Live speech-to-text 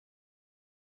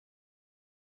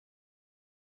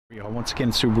Once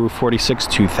again, Subaru 46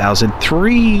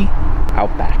 2003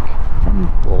 Outback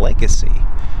from Legacy.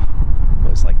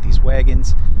 Always like these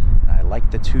wagons. And I like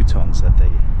the two-tones that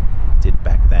they did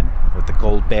back then with the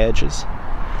gold badges.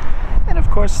 And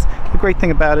of course, the great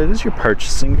thing about it is you're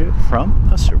purchasing it from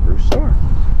a Subaru store.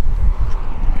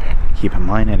 Keep in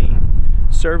mind any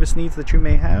service needs that you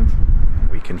may have.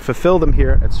 We can fulfill them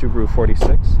here at Subaru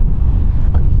 46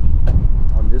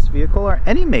 on this vehicle or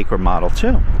any make or model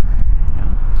too.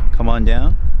 Come on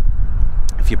down.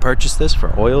 If you purchase this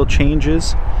for oil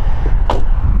changes,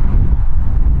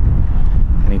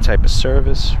 any type of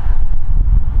service,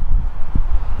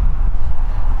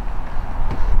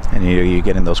 and you're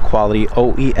getting those quality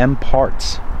OEM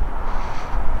parts.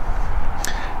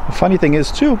 The funny thing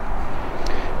is too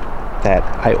that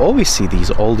I always see these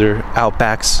older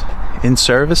Outbacks in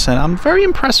service, and I'm very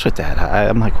impressed with that.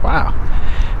 I'm like, wow,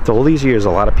 after all these years, a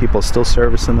lot of people are still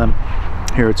servicing them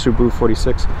here at Subaru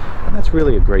 46, and that's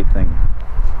really a great thing.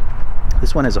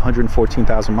 This one has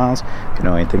 114,000 miles. If you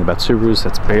know anything about Subarus,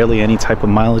 that's barely any type of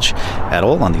mileage at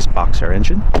all on these boxer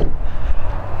engine.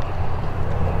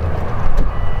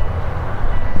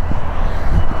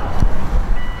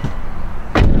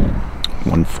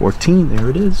 $114, there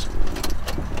it is.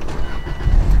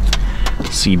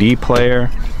 CD player,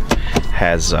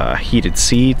 has heated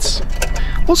seats,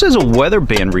 also has a weather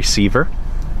band receiver.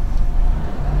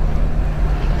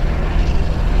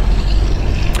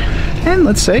 And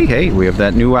let's say, hey, we have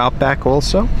that new Outback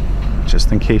also,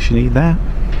 just in case you need that.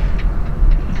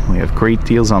 We have great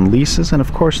deals on leases and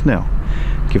of course new.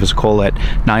 Give us a call at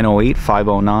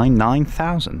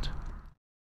 908-509-9000.